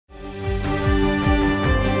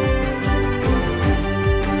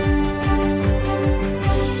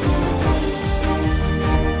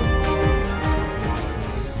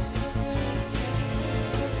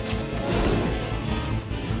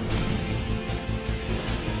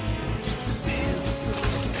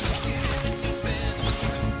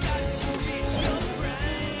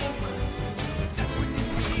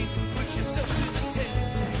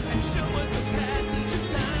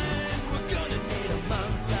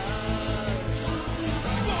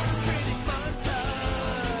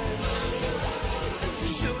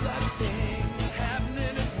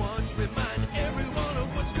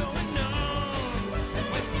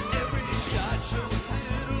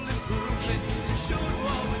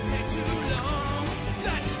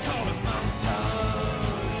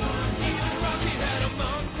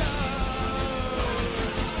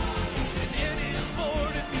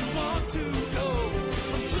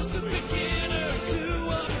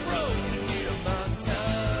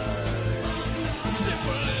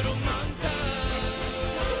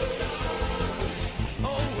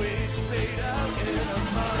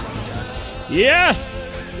Yes!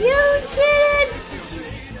 You did it!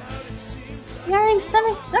 Yaring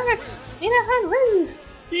stomach dark. Inahan wins.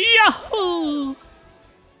 Yahoo!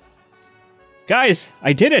 Guys,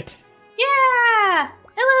 I did it! Yeah!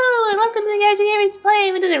 Hello and welcome to the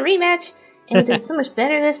GOOMBAH. We did a rematch and we did so much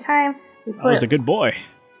better this time. I was a good boy.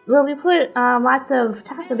 Well, we put lots of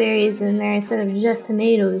taco berries in there instead of just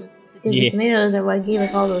tomatoes. Because the tomatoes are what gave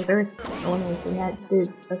us all those earth elements, and that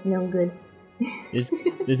did us no good.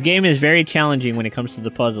 This game is very challenging when it comes to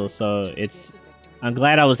the puzzle, so I'm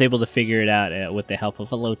glad I was able to figure it out with the help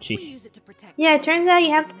of ALLOCHII. Yeah, it turns out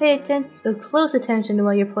you have to pay close attention to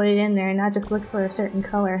what you're putting in there and not just look for a certain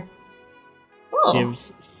color. Oh.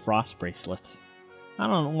 Jiv's frost bracelet. I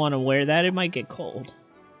don't want to wear that, it might get cold.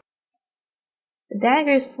 The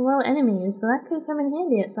daggers slow enemies, so that could come in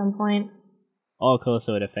handy at some point. Oh, cool,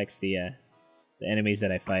 so it affects the enemies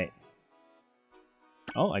that I fight.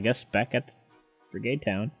 Oh, I guess back at Brigade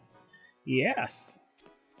Town. Yes!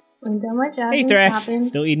 I've done my job. Hey Thrash,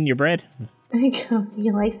 still eating your bread?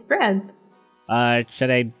 He likes bread.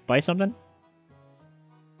 Should I buy something?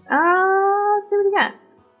 See what he got.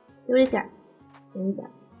 See what he's got. See what he's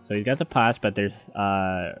got. So he's got the pots, but there's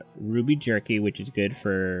ruby jerky, which is good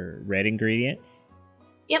for red ingredients.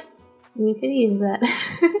 Yep, we could use that.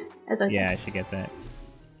 That's okay. Yeah, I should get that.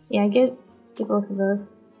 Yeah, get both of those.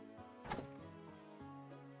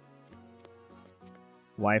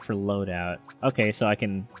 Y for loadout. Okay, so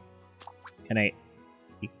can I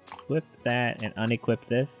equip that and unequip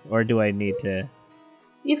this, or do I need to?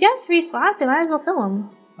 You've got 3 slots. You might as well fill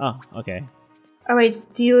them. Oh, okay. Oh wait,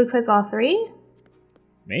 do you equip all 3?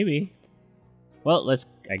 Maybe. Well, let's,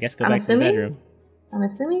 I guess, go back to the bedroom. I'm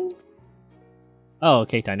assuming. Oh,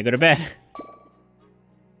 okay, time to go to bed.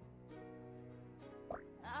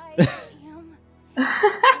 I am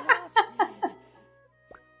exhausted.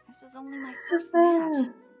 This was only my first match.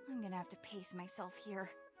 I'm gonna have to pace myself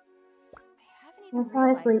here. I haven't even That's how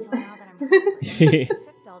I sleep. till now that I'm hungry. I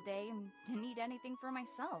cooked all day and didn't eat anything for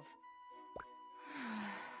myself.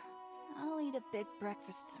 I'll eat a big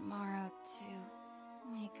breakfast tomorrow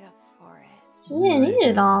to make up for it. She didn't eat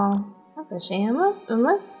it all. That's a shame. That must That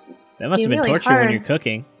must have been really torture hard when you're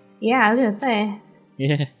cooking. Yeah, I was gonna say.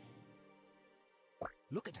 Yeah.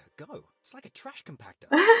 Look at her go. It's like a trash compactor.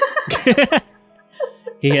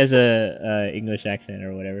 He has a English accent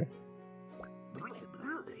or whatever.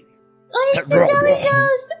 Oh, it's the Jelly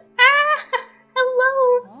Ghost! Ah!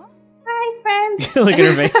 Hello! Huh? Hi, friend! Look at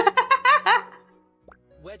her face.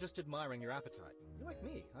 We're just admiring your appetite. You're like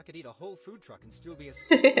me. I could eat a whole food truck and still be a...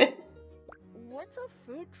 What's a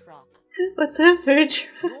food truck? What's a food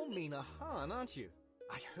truck? You're Mina Han, aren't you?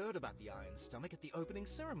 I heard about the Iron Stomach at the opening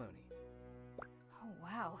ceremony. Oh,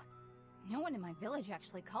 wow. No one in my village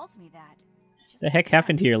actually calls me that. The heck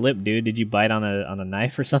happened to your lip, dude? Did you bite on a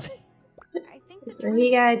knife or something? I think So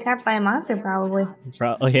he got attacked by a monster, probably.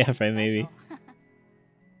 Oh yeah, probably maybe.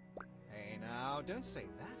 Hey now, don't say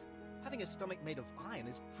that. Having a stomach made of iron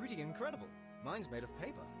is pretty incredible. Mine's made of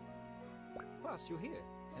paper. Plus, you're here,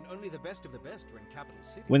 and only the best of the best are in Capital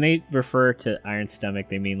City. When they refer to iron stomach,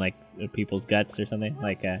 they mean like people's guts or something,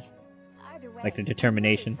 like the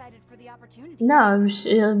determination. No,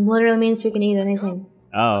 it literally means you can eat anything.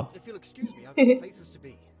 Oh. If you'll excuse me, I've got places to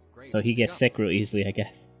be. So he gets sick real easily, I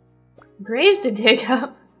guess. Graves to dig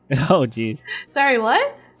up. Oh, jeez. Sorry,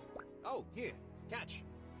 what? Oh, here, catch.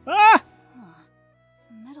 Ah! Huh.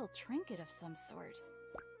 A metal trinket of some sort.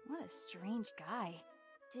 What a strange guy.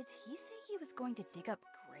 Did he say he was going to dig up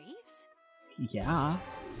graves? Yeah.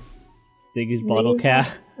 Dig his bottle cap.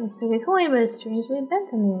 Looks like a coin, but it's strangely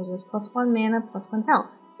bent on the edges. +1 mana, +1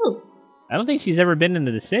 health. Ooh. I don't think she's ever been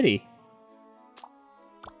into the city.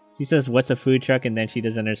 She says, "What's a food truck?" and then she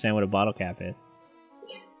doesn't understand what a bottle cap is.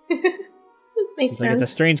 Makes She's sense. like, it's a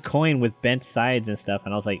strange coin with bent sides and stuff,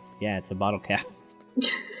 and I was like, yeah, it's a bottle cap.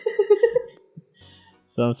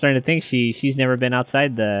 So I'm starting to think she's never been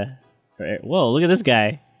outside the... Whoa, look at this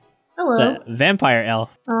guy. Hello. It's a vampire elf.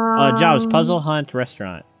 Jobs, puzzle, hunt,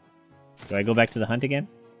 restaurant. Do I go back to the hunt again?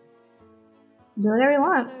 Do whatever you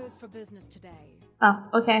want. Closed for business today. Oh,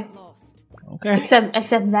 okay. Lost. Okay.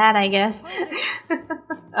 Except that, I guess.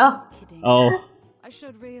 Oh. Kidding. Oh. I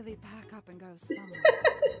should really pack up and go somewhere.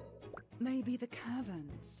 Maybe the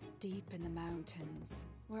caverns, deep in the mountains,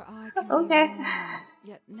 where I can be Okay. alone,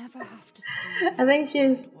 yet never have to see. I think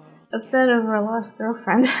she's upset over a lost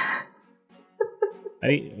girlfriend.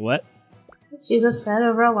 What? She's upset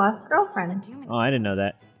over a lost girlfriend. Oh, I didn't know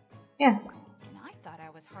that. Yeah. And I thought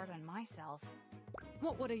I was hard on myself.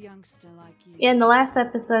 What would a youngster like you? Yeah, in the last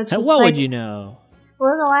episode, she's What like, would you know?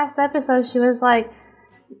 Well, in the last episode, she was like,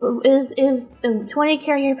 is 20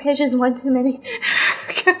 carrier pigeons one too many?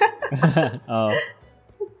 Oh.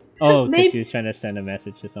 Oh, because Maybe- she was trying to send a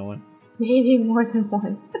message to someone. Maybe more than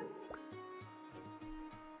one.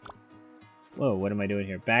 Whoa, what am I doing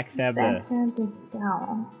here? Backstab the... Backstab the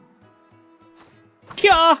skull.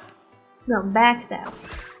 Kya! No, backstab.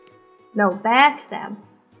 No, backstab.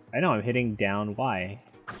 I know, I'm hitting down Y.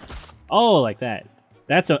 Oh, like that.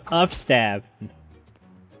 That's an up stab.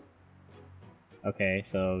 Okay,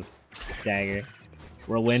 so... Dagger.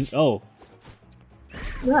 Whirlwind. Oh!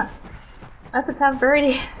 Yeah. That's a tough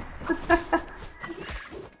birdie.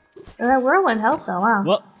 That whirlwind helped though, wow.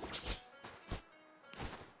 Whoa!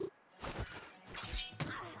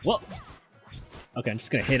 Whoa! Okay, I'm just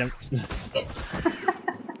gonna hit him.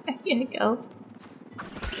 There you go.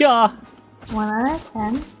 Kya! 1 out of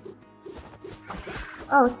 10.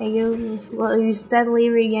 Oh, okay, you steadily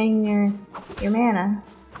regain your mana.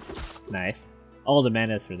 Nice. All the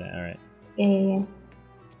mana's for that, alright. Yeah.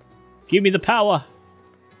 Give me the power!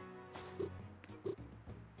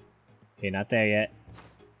 Okay, not there yet.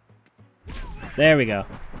 There we go.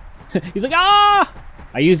 He's like, ah!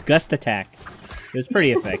 I used Gust Attack. It was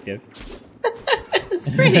pretty effective. It's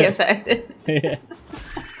pretty effective.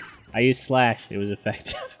 I used Slash. It was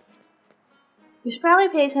effective. You should probably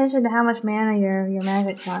pay attention to how much mana your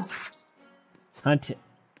magic costs. Hunt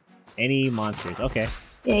any monsters. Okay.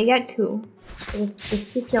 Yeah, you got 2.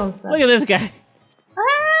 Just keep killing stuff. Look at this guy.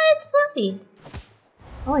 Ah, it's Fluffy.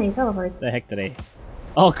 Oh, and he teleports. The heck did I...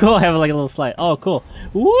 Oh, cool. I have like a little slide. Oh, cool.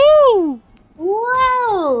 Woo!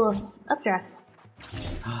 Whoa! Updrafts.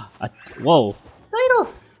 Whoa.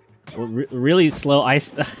 Doidle! Really slow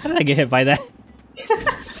ice. How did I get hit by that?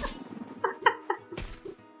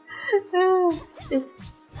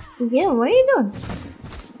 Yeah, what are you doing?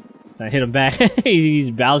 I hit him back.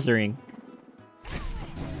 He's Bowsering.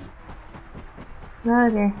 Oh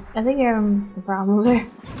dear. I think you're having some problems there.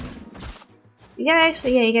 You gotta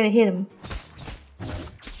actually, yeah, you gotta hit him.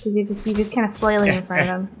 Cause you're just kind of flailing in front of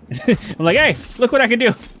him. I'm like, hey, look what I can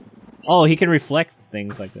do. Oh, he can reflect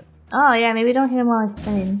things like that. Oh yeah, maybe don't hit him while he's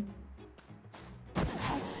spinning.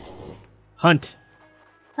 Hunt.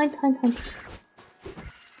 Hunt, hunt, hunt.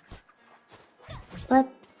 What?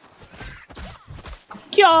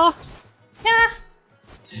 Kya! Yeah!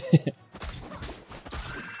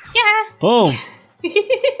 Yeah! Boom!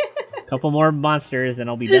 Couple more monsters and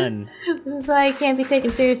I'll be done. This is why I can't be taken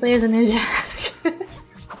seriously as a ninja.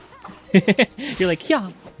 You're like,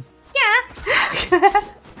 yeah. Yeah!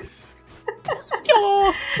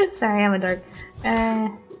 Yeah. Sorry, I'm a dork.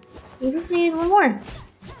 We just need one more.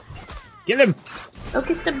 Get him!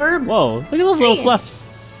 Focus the burb. Whoa, look at those little fluffs.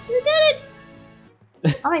 You did it!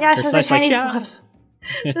 Oh my gosh, those are such like, tiny yeah. fluffs.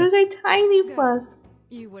 Those are tiny fluffs.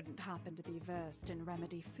 You wouldn't happen to be versed in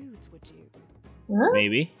remedy foods, would you? Huh?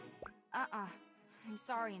 Maybe. I'm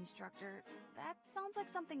sorry, instructor. That sounds like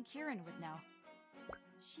something Kieran would know.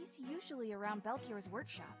 She's usually around Belkior's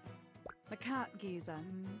workshop. The cat geezer.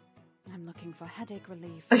 I'm looking for headache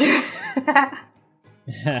relief.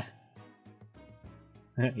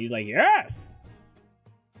 He's like, yes!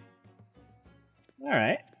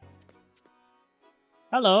 Alright.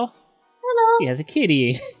 Hello. Hello. He has a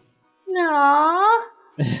kitty. No.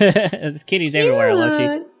 There's kitties everywhere,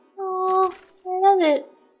 ALLOCHI. Oh, I love it.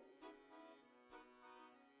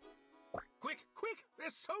 Quick!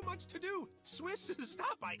 There's so much to do! Swiss,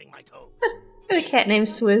 stop biting my toes! Got a cat named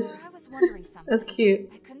Swiss. I was wondering something. That's cute.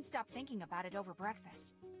 I couldn't stop thinking about it over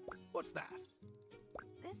breakfast. What's that?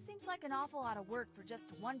 This seems like an awful lot of work for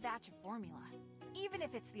just one batch of formula, even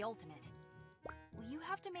if it's the ultimate. Will you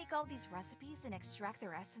have to make all these recipes and extract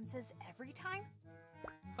their essences every time?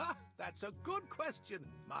 Ha! That's a good question,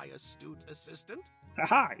 my astute assistant.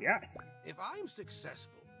 Haha, yes. If I'm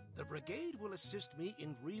successful, the Brigade will assist me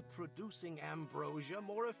in reproducing ambrosia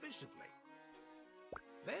more efficiently.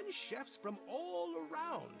 Then chefs from all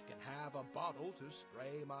around can have a bottle to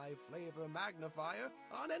spray my flavor magnifier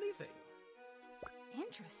on anything.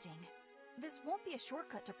 Interesting. This won't be a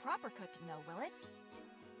shortcut to proper cooking, though, will it?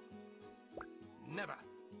 Never.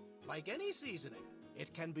 Like any seasoning,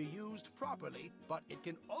 it can be used properly, but it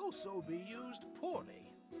can also be used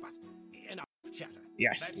poorly. But enough chatter.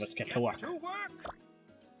 Yes, let's get to work. To work.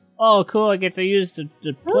 Oh, cool, I get to use the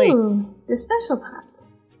plates. Ooh, the special pot.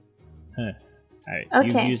 Huh. Alright,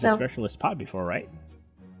 Okay, you've used so- a specialist pot before, right?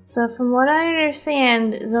 So from what I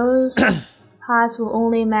understand, those pots will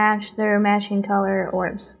only match their matching color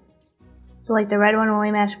orbs. So like the red one will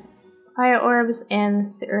only match fire orbs,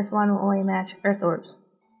 and the earth one will only match earth orbs.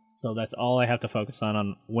 So that's all I have to focus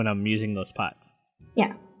on when I'm using those pots.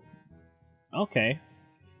 Yeah. Okay.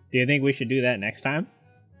 Do you think we should do that next time?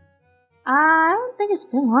 I don't think it's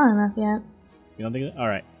been long enough yet. You don't think?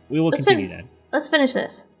 Alright, we will It's continue been- then. let's finish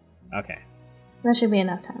this. Okay. That should be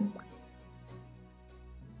enough time.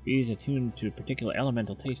 He's attuned to particular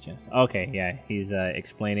elemental taste test. Okay, yeah, he's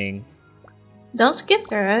explaining. Don't skip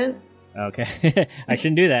through it. Okay, I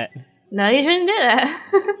shouldn't do that. No, you shouldn't do that.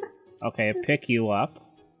 Okay, pick you up.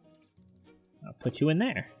 I'll put you in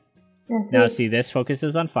there. Yeah, Now, see, this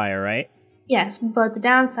focuses on fire, right? Yes, but the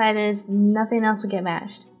downside is nothing else will get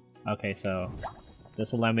matched. Okay, so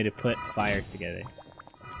this will allow me to put fire together.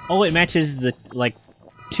 Oh, it matches the, like,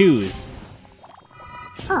 2s.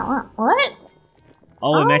 Oh, wow. What?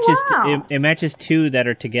 Oh, it Oh, matches. wow. It matches 2 that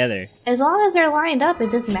are together. As long as they're lined up,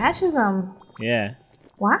 it just matches them. Yeah.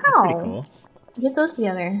 Wow. That's pretty cool. Get those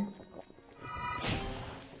together.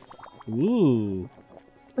 Ooh.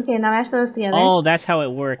 Okay, now match those together. Oh, that's how it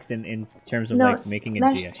works in terms of like making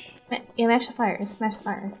a dish. Yeah, match the fires. Match the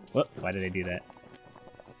fires. Whoop! Why did I do that?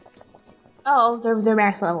 Oh, they're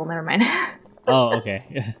max level. Never mind. Oh,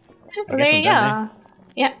 okay. Well, there you go.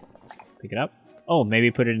 Yeah. Pick it up. Oh, maybe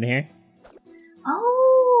put it in here.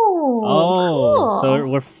 Oh. Cool.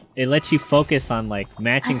 So it lets you focus on like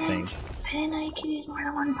matching things. I didn't know you could use more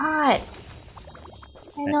than one pot.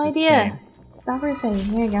 I had no That's idea. insane. Stop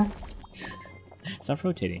rotating. There you go. Stop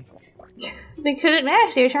rotating. They couldn't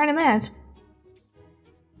match. They were trying to match.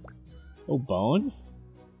 Oh, bones?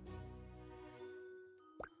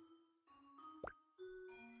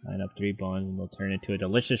 Line up 3 bones and they'll turn into a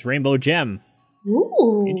delicious rainbow gem.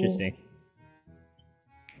 Ooh. Interesting.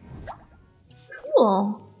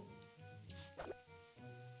 Cool.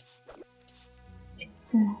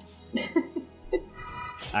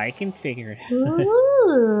 I can figure it out.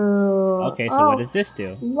 Ooh. Okay, so what does this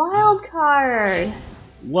do? Wild card.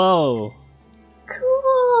 Whoa!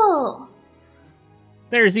 Cool.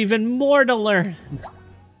 There's even more to learn!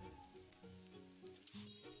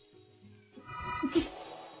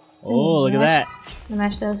 Oh, look at that!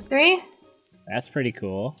 Match those 3. That's pretty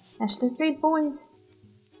cool. Match the 3 bones.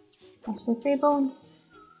 Match the 3 bones.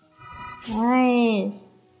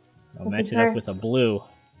 Nice. I'll match it up with a blue.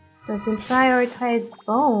 So if we prioritize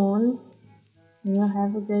bones, you'll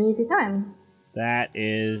have a good easy time. That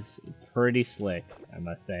is pretty slick, I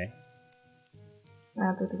must say. I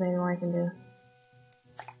don't think there's anything more I can do.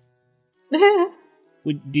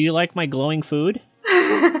 Do you like my glowing food?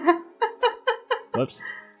 Whoops.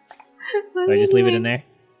 Do I just leave it in there?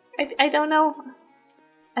 I don't know.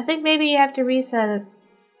 I think maybe you have to reset it.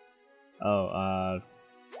 Oh,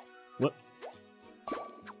 whoop.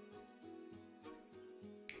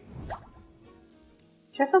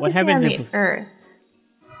 Try focusing on the if... earth.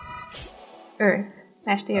 Earth.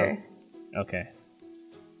 Match the earth. Okay.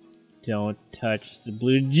 Don't touch the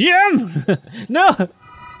blue gem! No!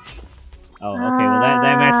 Oh, okay, well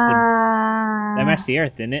that matched the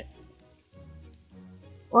earth, didn't it?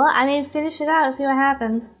 Well, I mean, finish it out and see what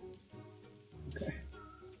happens. Okay.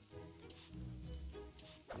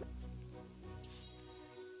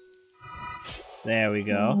 There we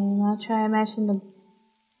go. Now try matching the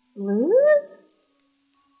blues?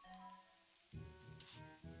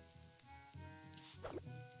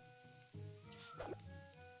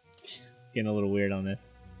 Getting a little weird on this.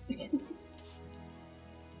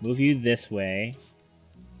 Move you this way.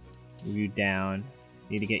 Move you down.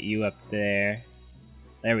 Need to get you up there.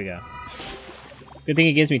 There we go. Good thing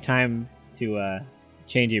it gives me time to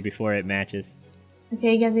change it before it matches.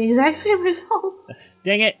 Okay, you get the exact same results.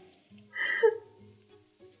 Dang it!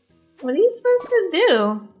 What are you supposed to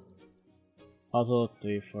do? Puzzle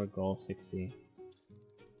 3 for goal 60.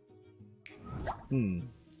 Am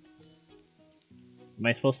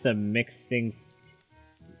I supposed to mix things?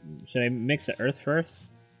 Should I mix the earth first?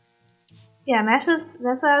 Yeah, match those.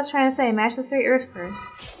 That's what I was trying to say. Match the 3 earth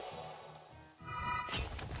first.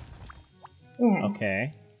 Yeah.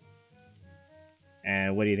 Okay.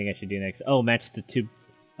 And what do you think I should do next? Oh, match the 2.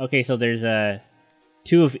 Okay, so there's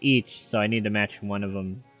 2 of each, so I need to match one of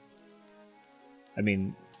them. I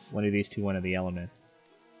mean, one of these 2, one of the elements.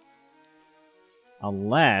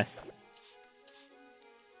 Unless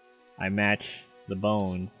I match the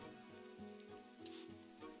bones.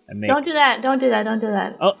 And make... Don't do that. Don't do that. Don't do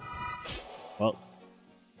that. Oh. Well.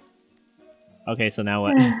 Okay, so now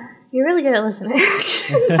what? You're really good at listening.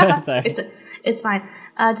 Sorry. It's fine.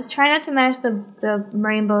 Just try not to match the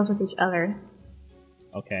rainbows with each other.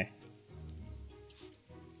 Okay.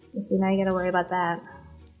 You see, now you gotta worry about that.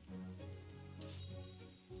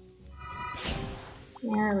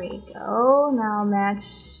 There we go. Now match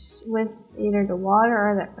with either the water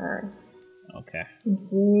or the earth. Okay. And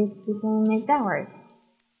see if we can make that work.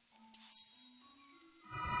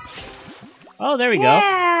 Oh, there we go.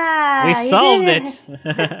 Yeah! We solved it!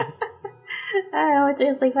 I know, it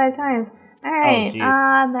takes like 5 times. Alright,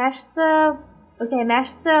 Oh, match the Okay,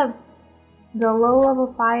 match the low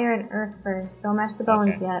level fire and earth first. Don't match the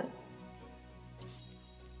bones yet.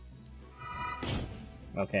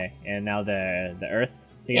 Okay, and now the earth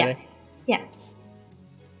together? Yeah.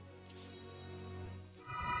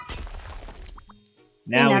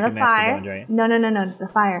 Now we the can match fire. the bones, right? No, the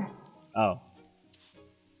fire. Oh.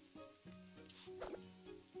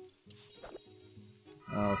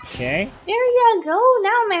 Okay. There you go,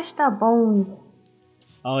 now match the bones.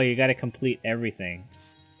 Oh, you gotta complete everything.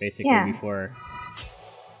 Basically Yeah. before...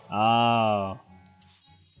 Oh.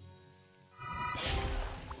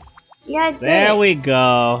 Yeah, I did There it. we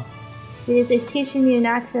go. See, it's teaching you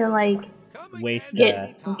not to, like, Waste,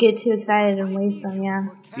 get too excited and waste them, yeah.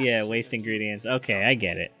 yeah, waste ingredients. Okay, I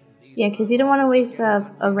get it. Yeah, because you don't want to waste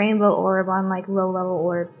a rainbow orb on, like, low-level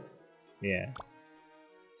orbs. Yeah.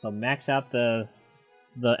 So max out the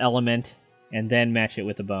element, and then match it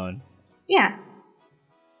with the bone. Yeah.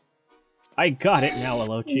 I got it now,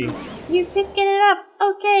 ALLOCHI. You're picking it up.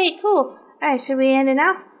 Okay, cool. Alright, should we end it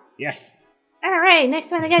now? Yes. Alright, next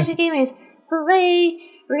time the Gaijin Gamers play,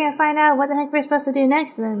 we're gonna find out what the heck we're supposed to do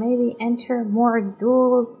next, and then maybe enter more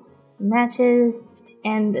duels, matches,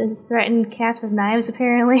 and threaten cats with knives,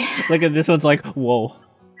 apparently. Look at this one's like, whoa.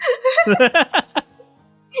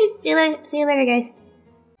 See you later, guys.